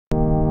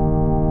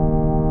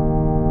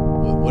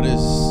What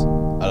is,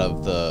 out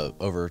of the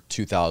over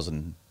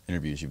 2,000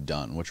 interviews you've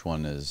done, which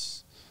one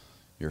is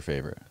your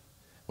favorite?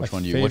 Which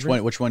one do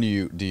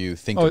you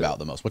think about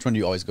the most? Which one do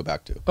you always go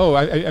back to? Oh,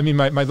 I mean,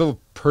 my little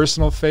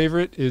personal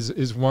favorite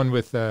is one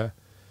with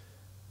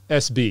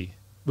SB,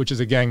 which is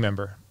a gang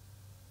member,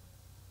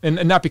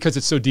 and not because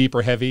it's so deep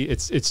or heavy.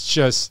 It's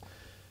just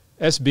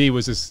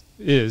SB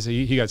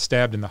he got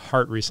stabbed in the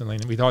heart recently,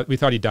 and we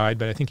thought he died,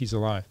 but I think he's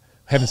alive.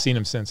 I haven't seen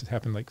him since. It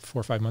happened like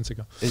 4 or 5 months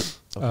ago, okay.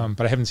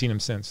 But I haven't seen him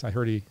since. I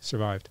heard he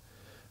survived.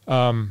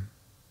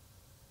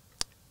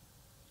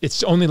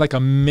 It's only like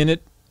 1.5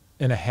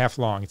 minutes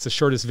long. It's the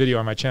shortest video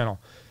on my channel,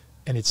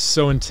 and it's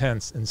so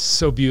intense and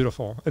so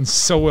beautiful and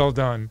so well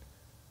done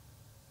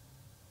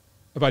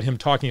about him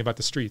talking about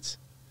the streets.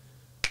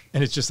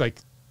 And it's just like,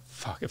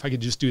 fuck, if I could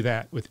just do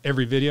that with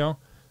every video.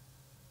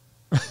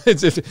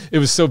 It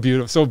was so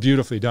beautiful, so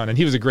beautifully done. And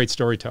he was a great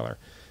storyteller.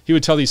 He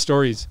would tell these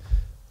stories.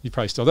 He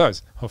probably still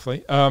does,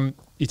 hopefully.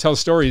 He tells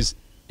stories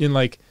in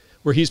like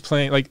where he's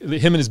playing, like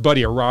him and his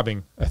buddy are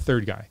robbing a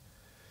third guy.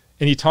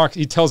 And he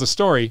tells a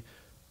story,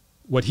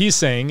 what he's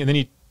saying, and then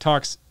he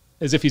talks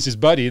as if he's his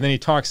buddy, and then he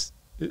talks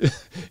and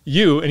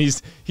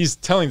he's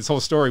telling this whole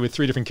story with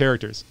 3 different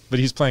characters, but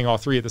he's playing all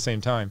 3 at the same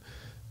time.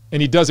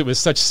 And he does it with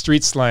such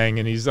street slang,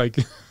 and he's like,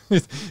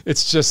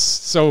 it's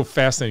just so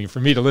fascinating for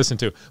me to listen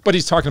to. But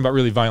he's talking about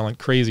really violent,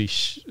 crazy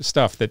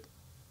stuff that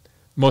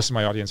most of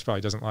my audience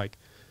probably doesn't like.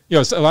 You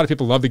know, a lot of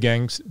people love the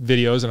gangs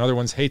videos, and other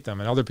ones hate them,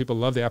 and other people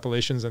love the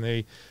Appalachians,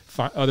 and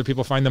other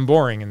people find them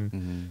boring.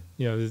 And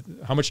you know,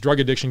 how much drug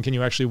addiction can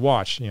you actually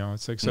watch? You know,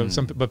 it's like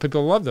but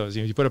people love those.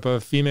 You know, you put up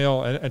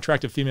an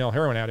attractive female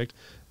heroin addict,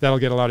 that'll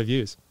get a lot of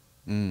views.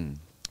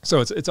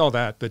 So it's all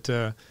that. But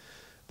the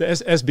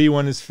SB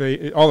one is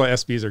all the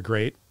SBs are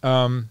great.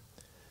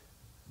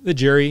 The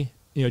Jerry,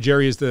 you know,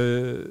 Jerry is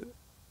the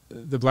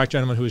black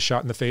gentleman who was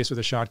shot in the face with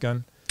a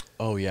shotgun.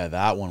 Oh yeah,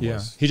 that one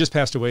was. He just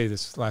passed away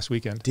this last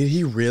weekend. Did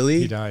he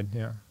really? He died.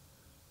 Yeah.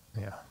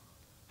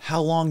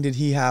 How long did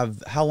he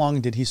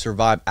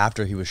survive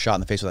after he was shot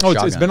in the face with that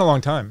shotgun? It's been a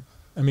long time.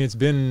 I mean, it's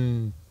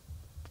been,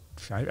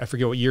 I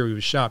forget what year he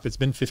was shot. But it's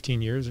been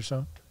 15 years or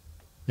so,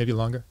 maybe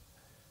longer.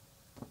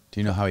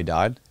 Do you know how he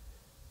died?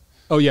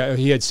 Oh yeah,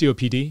 he had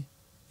COPD.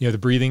 You know, the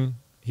breathing.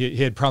 He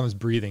had problems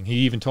breathing. He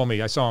even told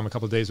me. I saw him a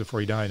couple of days before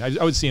he died.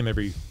 I would see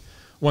him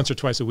once or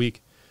twice a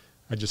week.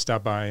 I'd just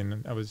stop by,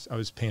 and I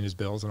was paying his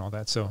bills and all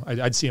that. So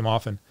I'd see him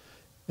often.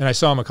 And I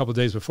saw him a couple of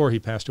days before he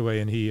passed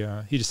away, and he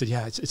just said,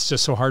 yeah, it's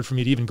just so hard for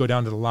me to even go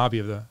down to the lobby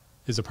of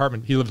his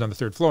apartment. He lived on the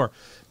 3rd floor.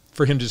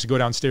 For him just to go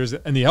downstairs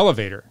in the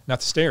elevator,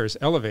 not the stairs,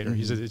 elevator.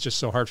 He said, it's just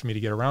so hard for me to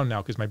get around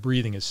now because my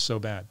breathing is so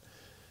bad.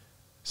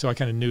 So I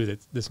kind of knew that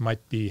this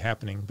might be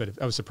happening, but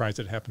I was surprised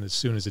that it happened as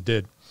soon as it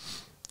did.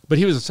 But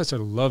he was such a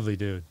lovely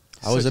dude.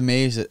 I was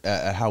amazed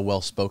at how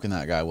well-spoken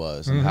that guy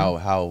was, and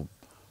how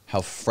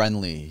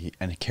friendly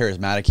and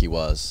charismatic he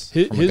was.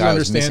 From a guy who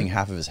was missing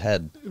half of his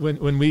head.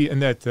 When we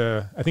in that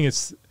I think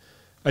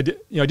I did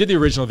the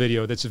original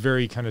video that's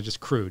very kind of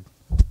just crude,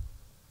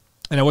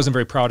 and I wasn't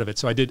very proud of it.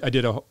 So I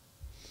did a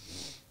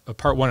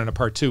part 1 and a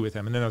part 2 with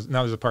him, and then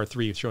now there's a part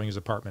 3 showing his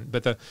apartment.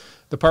 But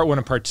the part 1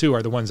 and part 2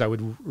 are the ones I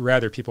would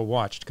rather people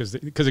watched because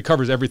it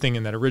covers everything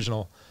in that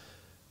original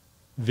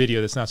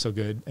video that's not so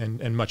good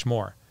and much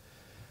more.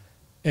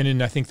 And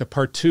in I think the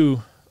part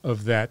 2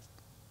 of that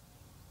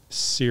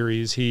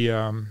series, he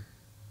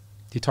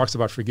talks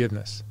about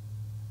forgiveness,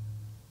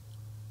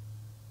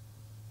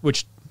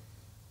 which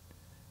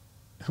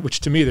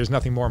to me there's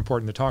nothing more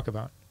important to talk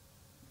about.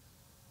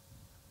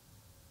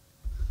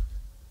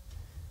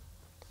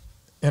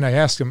 And I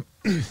asked him,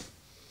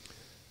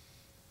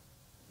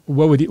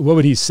 what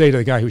would he say to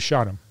the guy who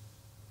shot him?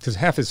 Because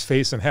half his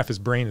face and half his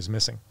brain is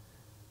missing.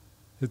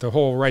 The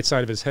whole right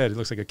side of his head, it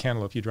looks like a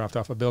cantaloupe you dropped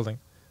off a building.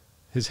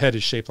 His head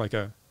is shaped like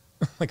a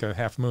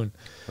half moon.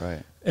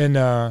 Right.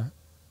 And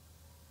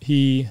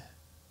he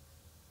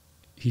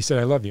said,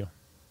 I love you.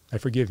 I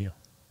forgive you.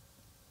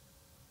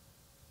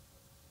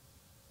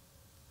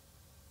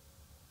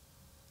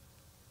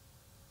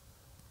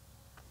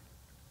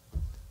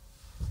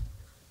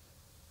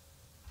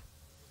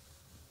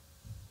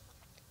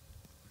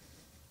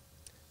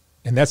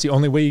 And that's the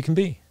only way you can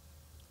be.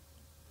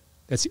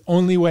 That's the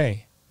only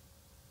way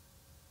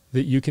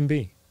that you can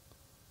be.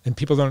 And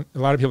a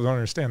lot of people don't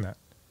understand that.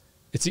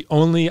 It's the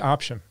only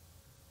option.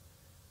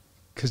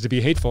 Because to be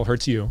hateful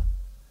hurts you.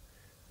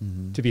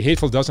 To be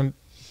hateful doesn't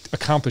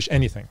accomplish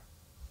anything.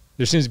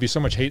 There seems to be so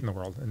much hate in the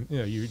world. And you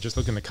know, you just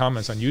look in the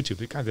comments on YouTube,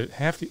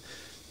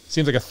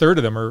 seems like 1/3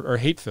 of them are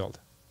hate-filled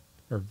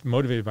or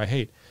motivated by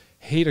hate.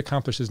 Hate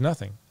accomplishes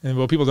nothing. And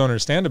what people don't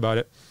understand about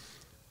it,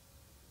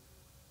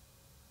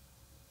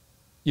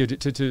 you know,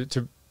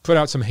 to put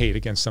out some hate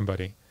against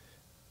somebody,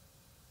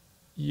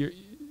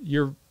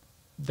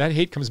 that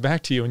hate comes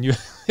back to you, and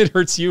it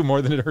hurts you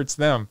more than it hurts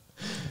them.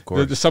 Of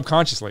course. The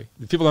subconsciously.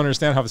 People don't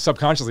understand how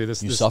subconsciously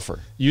you suffer.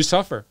 You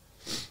suffer.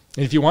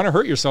 And if you want to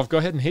hurt yourself, go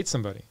ahead and hate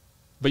somebody.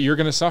 But you're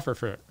going to suffer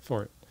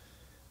for it.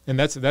 And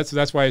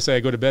that's why I say I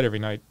go to bed every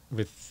night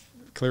with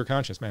clear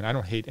conscience, man. I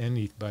don't hate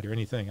anybody or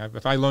anything.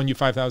 If I loan you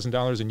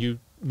 $5,000 and you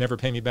never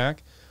pay me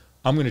back,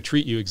 I'm going to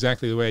treat you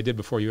exactly the way I did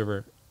before you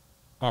ever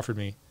offered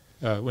me,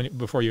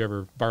 before you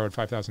ever borrowed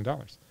 $5,000.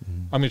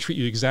 I'm going to treat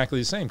you exactly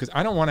the same because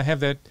I don't want to have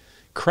that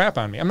crap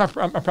on me. I'm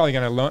probably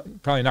not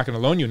going to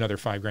loan you another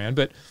 $5,000,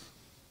 but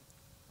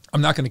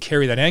I'm not going to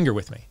carry that anger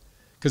with me.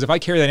 Because if I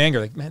carry that anger,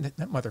 like, man, that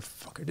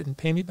motherfucker didn't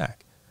pay me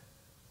back.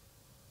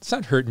 It's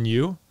not hurting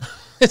you.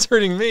 It's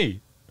hurting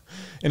me.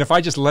 And if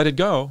I just let it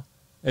go,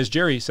 as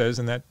Jerry says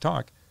in that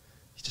talk,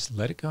 you just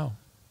let it go.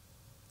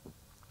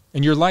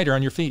 And you're lighter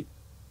on your feet.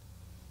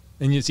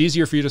 And it's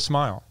easier for you to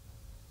smile.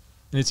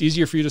 And it's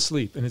easier for you to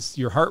sleep. And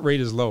your heart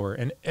rate is lower.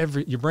 And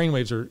your brain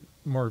waves are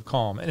more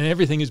calm. And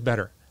everything is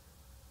better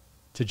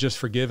to just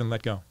forgive and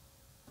let go.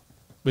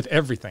 With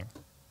everything.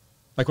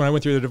 Like when I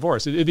went through the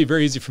divorce, it'd be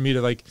very easy for me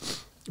to like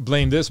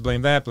blame this,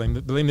 blame that,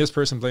 blame this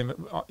person, blame.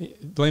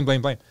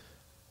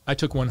 I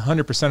took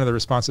 100% of the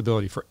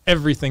responsibility for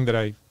everything that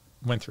I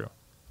went through.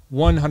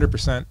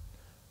 100%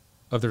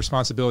 of the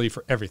responsibility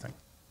for everything.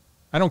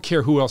 I don't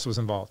care who else was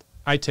involved.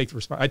 I take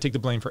the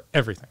blame for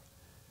everything.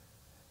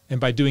 And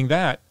by doing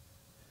that,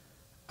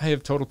 I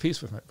have total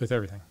peace with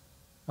everything.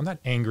 I'm not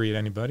angry at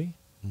anybody.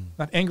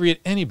 Not angry at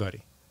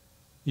anybody.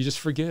 You just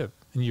forgive.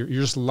 And you're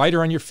just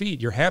lighter on your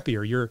feet. You're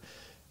happier. You're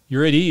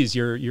at ease.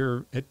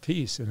 You're at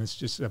peace. And it's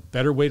just a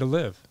better way to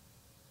live.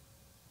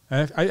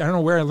 And I don't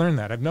know where I learned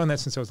that. I've known that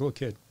since I was a little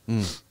kid.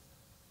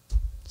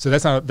 So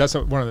that's not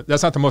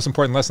the most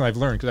important lesson I've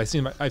learned, because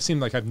I've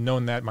seemed like I've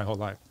known that my whole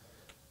life.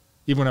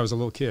 Even when I was a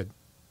little kid,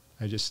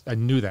 I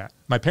knew that.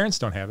 My parents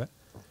don't have it.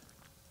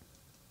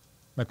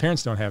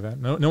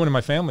 No one in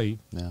my family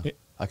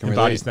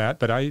embodies that,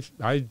 but I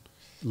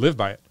live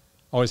by it.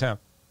 Always have.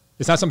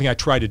 It's not something I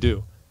try to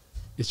do.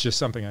 It's just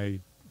something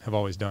I have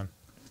always done.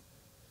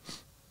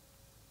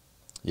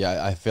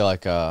 Yeah, I feel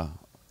like I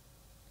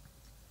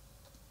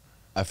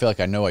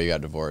know why you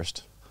got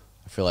divorced.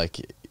 I feel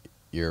like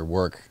your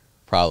work,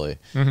 probably.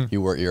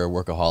 You're a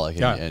workaholic,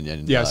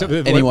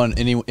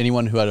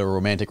 anyone who had a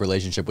romantic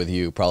relationship with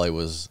you probably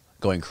was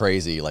going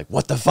crazy. Like,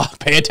 what the fuck?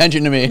 Pay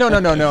attention to me. No.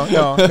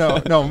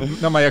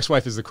 My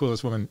ex-wife is the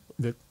coolest woman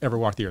that ever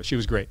walked the earth. She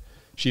was great.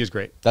 She is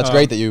great. That's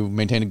great that you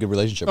maintained a good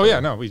relationship. Oh yeah,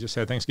 no, we just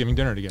had Thanksgiving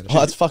dinner together. Oh,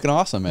 that's fucking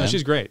awesome, man. No,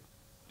 she's great.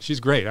 She's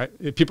great.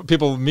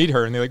 People meet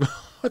her and they're like,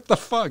 "What the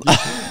fuck?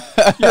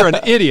 You're an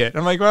idiot."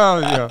 I'm like,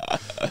 well,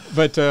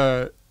 but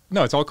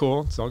no, it's all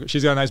cool. It's all good.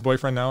 She's got a nice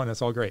boyfriend now, and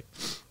it's all great.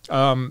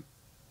 And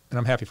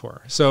I'm happy for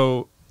her.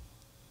 So,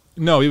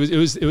 no, it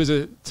was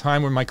a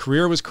time when my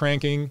career was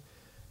cranking,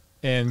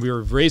 and we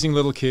were raising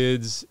little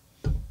kids,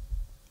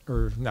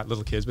 or not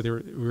little kids, but we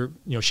were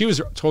she was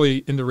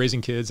totally into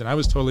raising kids, and I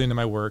was totally into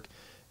my work,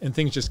 and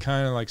things just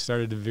kind of like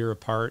started to veer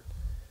apart.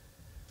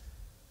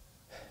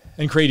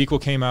 And Create Equal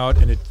came out,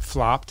 and it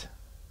flopped.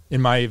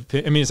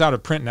 It's out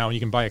of print now, and you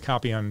can buy a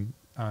copy on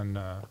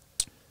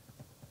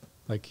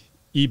like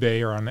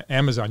eBay or on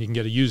Amazon. You can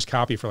get a used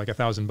copy for like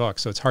 $1,000,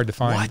 so it's hard to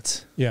find.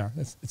 What? Yeah,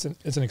 it's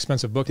an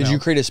expensive book. Did you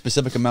create a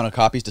specific amount of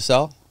copies to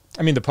sell?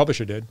 I mean, the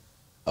publisher did.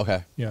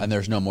 Okay. Yeah. And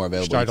there's no more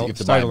available.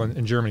 Steidl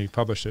in Germany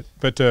published it,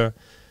 but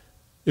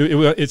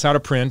it's out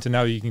of print, and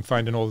now you can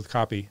find an old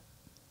copy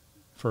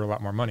for a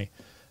lot more money.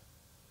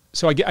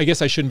 So I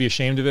guess I shouldn't be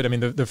ashamed of it. I mean,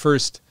 the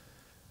first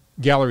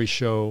gallery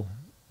show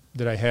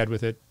that I had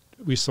with it,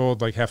 we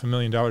sold like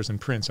 $500,000 in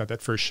prints at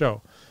that first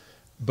show.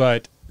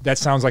 But that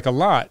sounds like a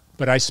lot,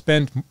 but I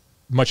spent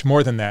much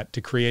more than that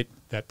to create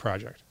that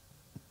project.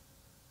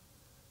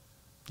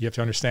 You have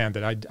to understand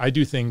that I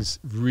do things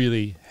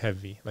really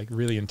heavy, like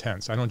really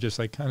intense. I don't just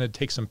like kind of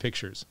take some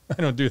pictures.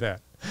 I don't do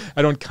that.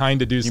 I don't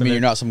kind of do something. You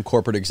mean you're not some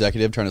corporate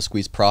executive trying to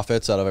squeeze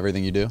profits out of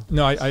everything you do?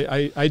 No,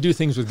 I do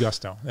things with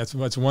gusto.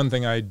 That's one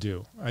thing I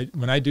do.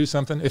 When I do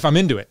something, if I'm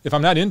into it. If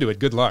I'm not into it,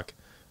 good luck.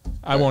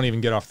 I won't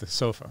even get off the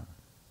sofa.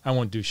 I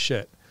won't do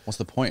shit. What's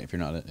the point if you're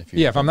not?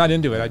 If I'm not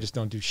into it, I just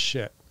don't do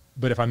shit.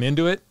 But if I'm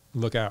into it,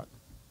 look out.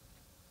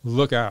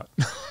 Look out.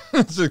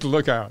 Just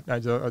look out.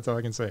 That's all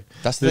I can say.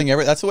 That's the thing.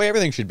 That's the way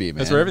everything should be, man.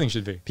 That's where everything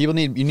should be. You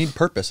need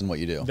purpose in what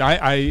you do.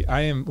 I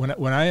am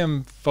when I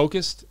am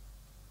focused,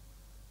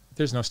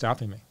 there's no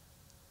stopping me.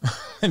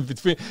 And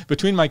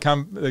between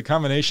the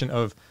combination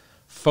of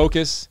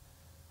focus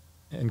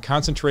and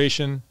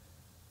concentration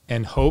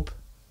and hope,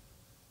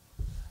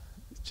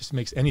 it just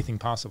makes anything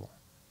possible.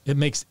 It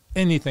makes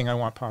anything I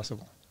want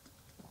possible.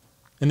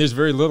 And there's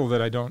very little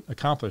that I don't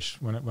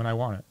accomplish when I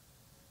want it.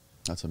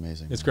 That's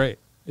amazing. It's great.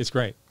 It's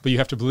great. But you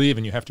have to believe,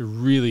 and you have to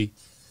really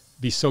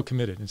be so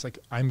committed. It's like,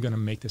 I'm going to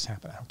make this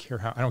happen. I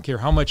don't care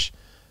how much.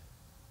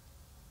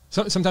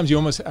 Sometimes you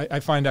almost, I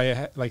find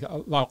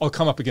I'll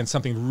come up against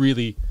something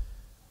really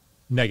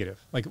negative.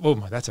 Like, oh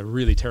my, that's a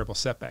really terrible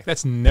setback.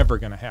 That's never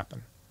going to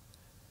happen.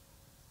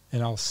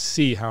 And I'll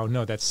see how,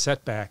 no, that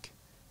setback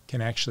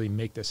can actually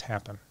make this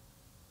happen.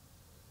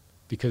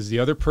 Because the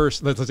other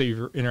person, let's say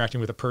you're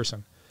interacting with a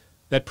person.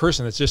 That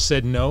person that's just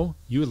said no,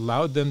 you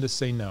allowed them to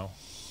say no.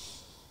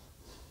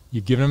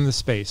 You've given them the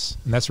space,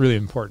 and that's really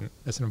important.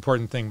 That's an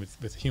important thing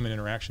with human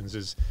interactions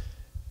is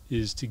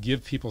to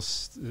give people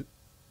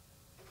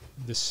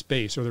the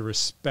space or the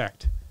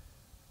respect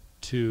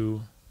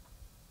to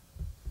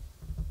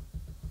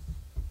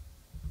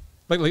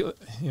you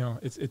know,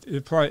 it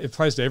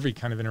applies to every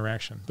kind of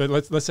interaction. But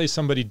let's say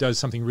somebody does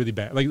something really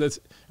bad. Like,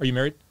 are you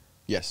married?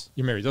 Yes.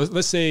 You're married.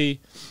 Let's say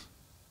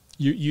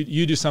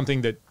you do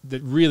something that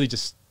really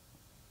just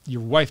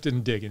your wife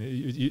didn't dig, and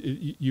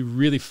you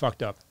really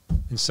fucked up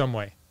in some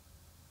way.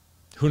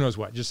 Who knows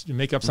what? Just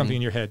make up something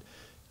in your head.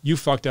 You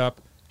fucked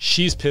up.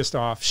 She's pissed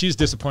off. She's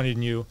disappointed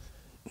in you.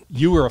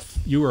 You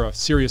were a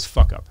serious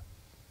fuck up.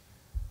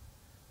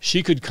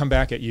 She could come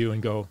back at you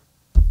and go,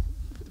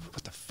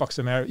 "What the fuck's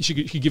the matter?" She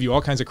could give you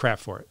all kinds of crap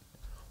for it,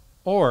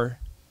 or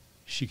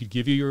she could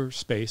give you your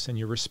space and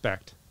your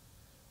respect,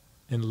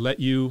 and let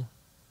you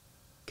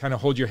kind of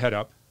hold your head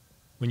up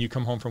when you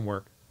come home from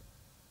work,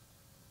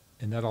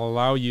 and that'll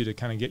allow you to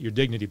kind of get your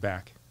dignity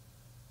back,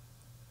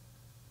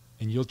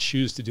 and you'll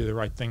choose to do the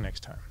right thing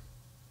next time.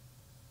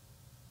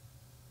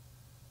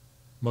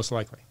 Most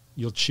likely.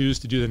 You'll choose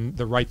to do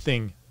the right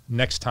thing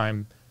next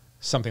time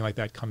something like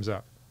that comes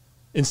up,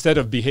 instead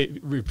of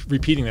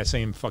repeating that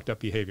same fucked up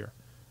behavior.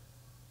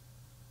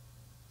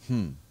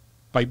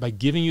 By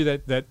giving you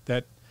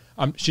that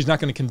she's not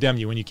going to condemn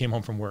you when you came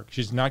home from work.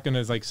 She's not going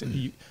to like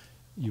say,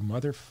 you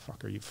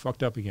motherfucker, you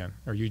fucked up again,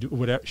 or you do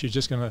whatever. She's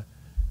just going to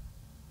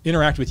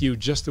interact with you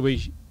just the way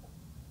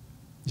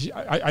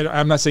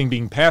I'm not saying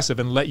being passive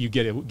and let you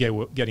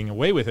getting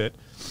away with it,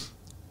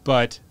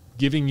 but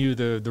giving you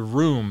the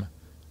room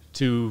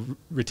to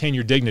retain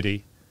your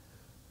dignity,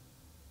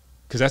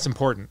 because that's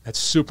important. That's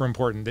super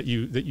important that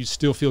you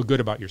still feel good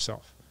about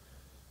yourself.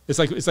 It's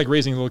like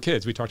raising little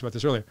kids. We talked about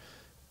this earlier.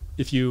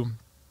 If you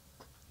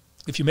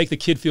make the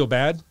kid feel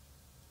bad,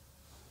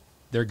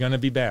 they're going to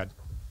be bad.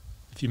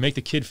 If you make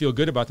the kid feel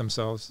good about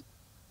themselves,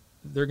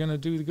 they're going to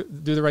do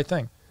the right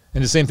thing.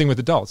 And the same thing with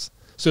adults.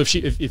 So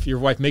if your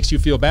wife makes you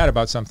feel bad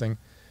about something,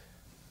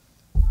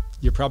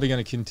 you're probably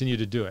going to continue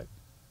to do it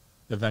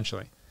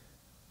eventually.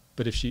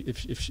 But if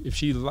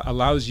she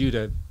allows you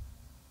to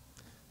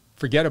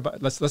forget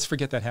about, let's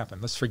forget that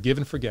happened. Let's forgive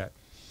and forget.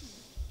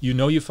 You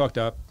know you fucked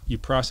up. You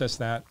process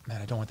that.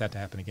 Man, I don't want that to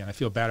happen again. I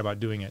feel bad about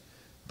doing it.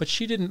 But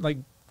she didn't like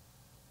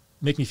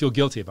make me feel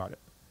guilty about it.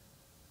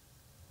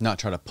 Not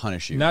try to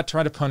punish you. Not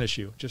try to punish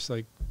you. Just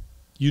like,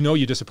 you know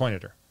you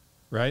disappointed her,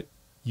 right?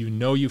 You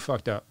know you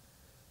fucked up.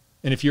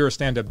 And if you're a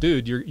stand-up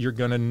dude, you're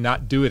going to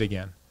not do it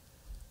again.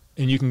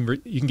 And you can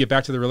get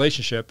back to the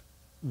relationship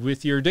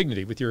with your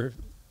dignity, with your,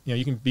 you know,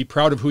 you can be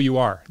proud of who you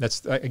are.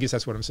 I guess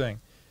that's what I'm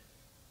saying.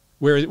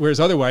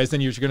 Whereas otherwise,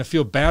 then you're going to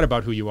feel bad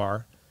about who you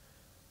are.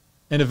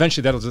 And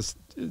eventually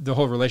the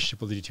whole relationship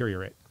will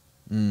deteriorate.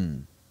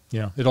 You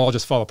know, it'll all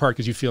just fall apart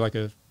because you feel like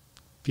a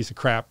piece of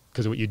crap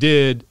because of what you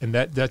did. And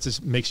that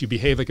just makes you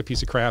behave like a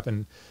piece of crap.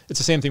 And it's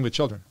the same thing with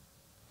children.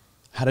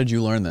 How did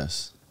you learn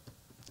this?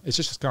 It's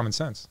just common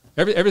sense.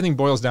 Everything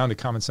boils down to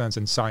common sense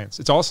and science.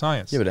 It's all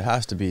science. Yeah, but it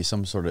has to be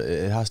some sort of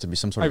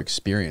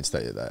experience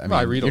that I mean,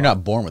 I read you're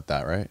not born with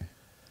that, right?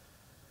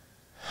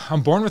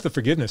 I'm born with the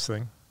forgiveness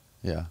thing.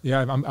 Yeah.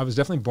 Yeah, I was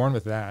definitely born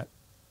with that.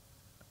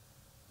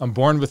 I'm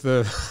born with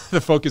the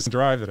focus and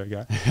drive that I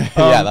got.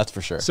 Yeah, that's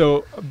for sure.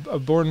 So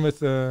born with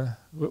the.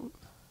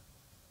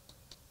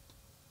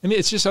 I mean,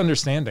 it's just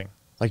understanding.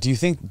 Like, do you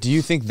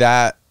think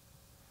that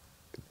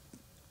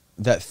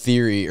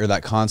theory or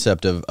that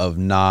concept of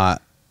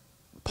not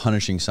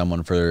punishing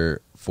someone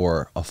for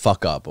a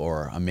fuck up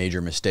or a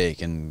major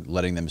mistake and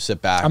letting them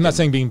sit back? I'm not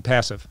saying being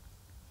passive.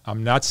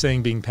 I'm not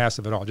saying being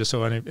passive at all. Just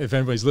so if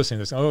anybody's listening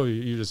to this, oh,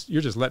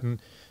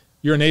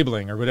 you're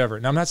enabling or whatever.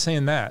 And I'm not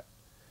saying that.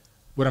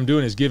 What I'm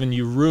doing is giving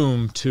you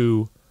room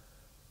to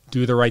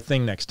do the right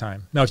thing next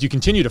time. Now, if you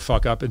continue to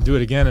fuck up and do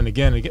it again and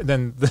again and again,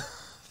 then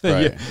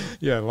right.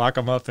 yeah, lock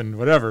them up and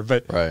whatever.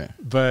 But right.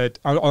 But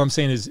all I'm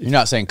saying is, you're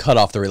not saying cut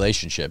off the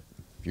relationship.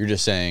 You're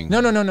just saying no.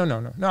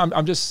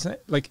 I'm just saying,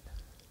 like,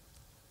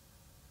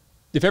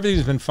 if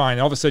everything's been fine,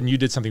 all of a sudden you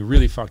did something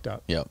really fucked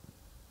up. Yep.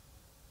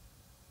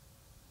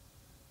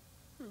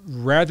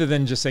 Rather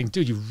than just saying,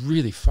 dude, you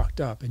really fucked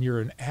up and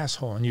you're an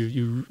asshole and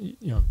you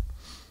know,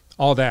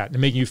 all that, and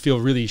making you feel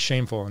really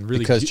shameful and really,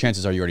 because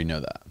chances are you already know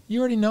that.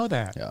 You already know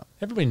that. Yeah.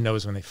 Everybody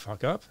knows when they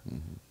fuck up.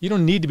 You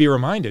don't need to be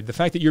reminded. The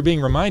fact that you're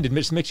being reminded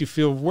just makes you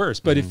feel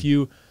worse. But if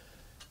she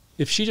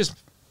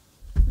just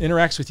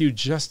interacts with you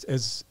just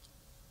as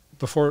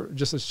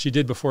she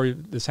did before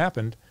this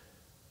happened,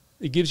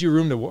 it gives you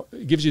room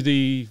it gives you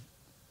the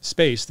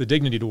space, the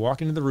dignity to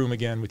walk into the room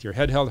again with your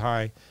head held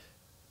high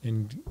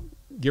and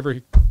give her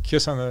a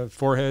kiss on the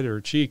forehead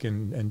or cheek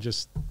and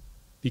just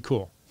be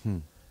cool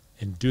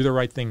and do the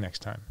right thing next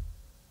time.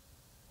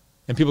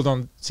 And people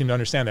don't seem to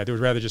understand that. They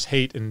would rather just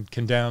hate and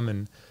condemn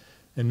and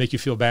make you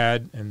feel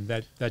bad, and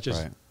that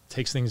just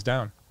takes things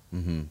down.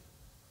 And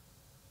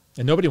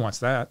nobody wants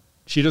that.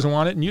 She doesn't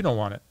want it and you don't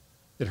want it.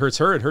 It hurts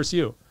her, it hurts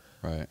you.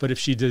 Right. But if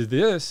she did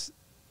this,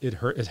 it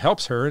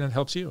helps her and it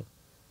helps you.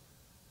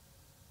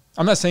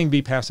 I'm not saying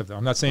be passive though.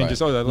 I'm not saying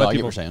just let people. I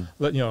get what you're saying.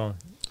 Let you know.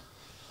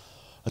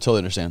 I totally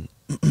understand.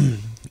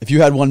 If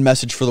you had one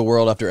message for the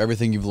world after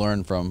everything you've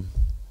learned from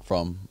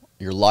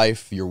your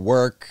life, your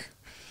work,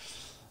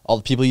 all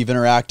the people you've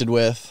interacted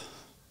with,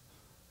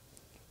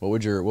 what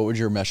would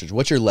your message?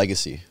 What's your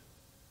legacy?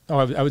 Oh,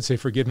 I would say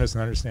forgiveness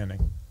and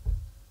understanding.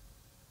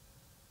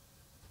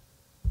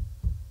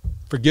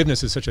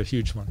 forgiveness is such a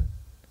huge one.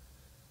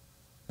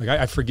 Like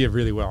I forgive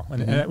really well.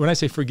 And when I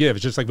say forgive,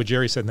 it's just like what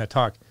Jerry said in that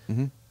talk.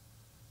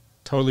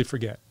 Totally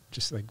forget.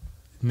 Just like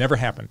never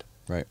happened.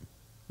 Right.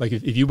 Like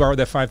if you borrowed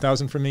that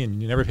 $5,000 from me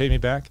and you never paid me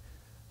back,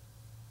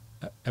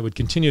 I would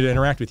continue to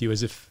interact with you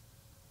as if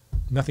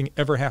nothing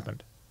ever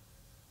happened.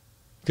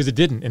 Because it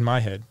didn't in my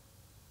head.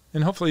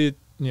 And hopefully,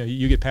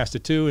 you get past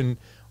it too. And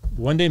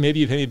one day maybe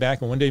you pay me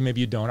back and one day maybe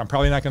you don't. I'm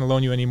probably not going to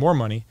loan you any more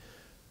money.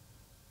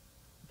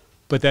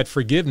 But that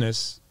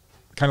forgiveness,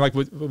 kind of like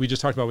what we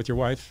just talked about with your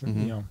wife,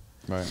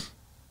 Right.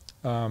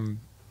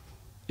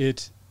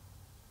 It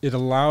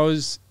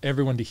allows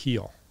everyone to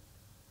heal.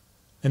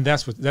 And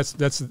that's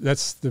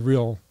the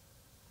real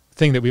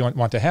thing that we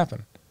want to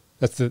happen.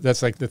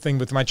 That's like the thing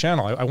with my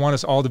channel. I want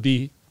us all to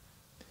be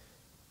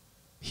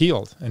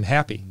healed and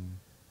happy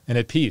and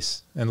at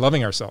peace and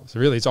loving ourselves.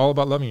 Really, it's all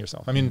about loving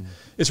yourself. I mean,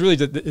 it's really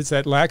it's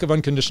that lack of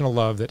unconditional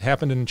love that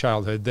happened in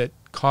childhood that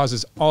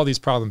causes all these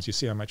problems you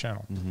see on my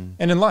channel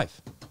and in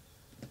life.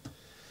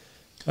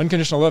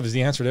 Unconditional love is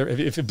the answer to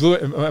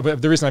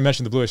the reason I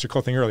mentioned the Blue Oyster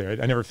Cult thing earlier.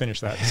 I never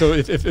finished that. So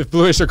if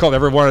Blue Oyster Cult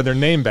ever wanted their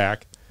name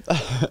back,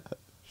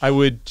 I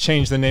would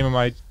change the name of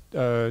my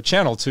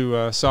channel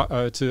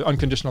to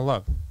Unconditional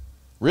Love.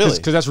 Really?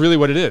 Because that's really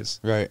what it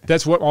is. Right.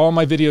 That's what all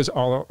my videos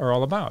are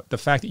all about. The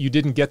fact that you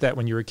didn't get that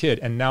when you were a kid,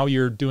 and now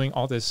you're doing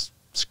all this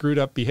screwed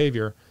up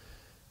behavior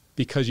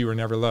because you were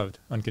never loved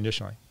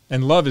unconditionally.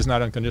 And love is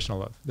not unconditional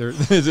love.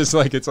 It's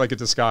like a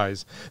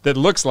disguise that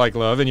looks like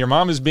love. And your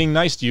mom is being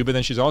nice to you, but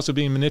then she's also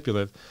being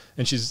manipulative.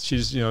 And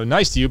she's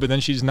nice to you, but then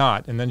she's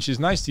not. And then she's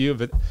nice to you,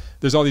 but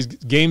there's all these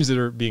games that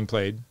are being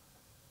played.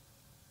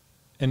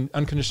 And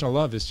unconditional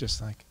love is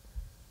just like,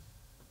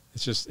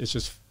 it's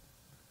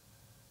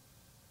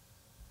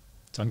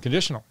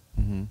unconditional.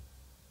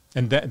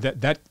 And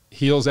that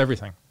heals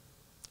everything.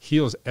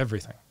 Heals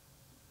everything.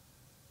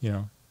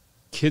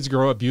 Kids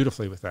grow up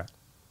beautifully with that.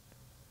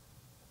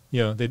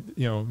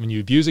 When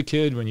you abuse a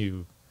kid, when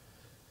you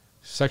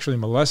sexually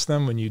molest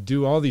them, when you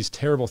do all these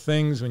terrible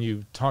things, when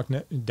you talk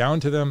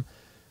down to them,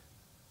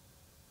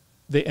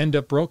 they end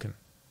up broken.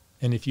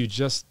 And if you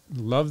just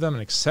love them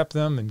and accept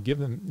them and give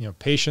them,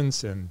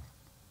 patience and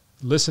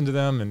listen to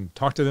them and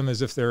talk to them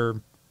as if they're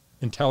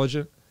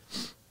intelligent,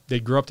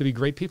 they grow up to be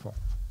great people.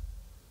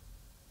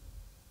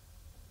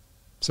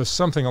 So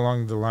something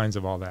along the lines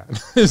of all that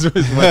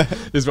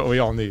is what we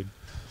all need.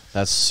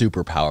 That's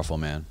super powerful,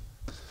 man.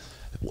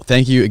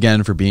 Thank you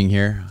again for being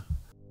here.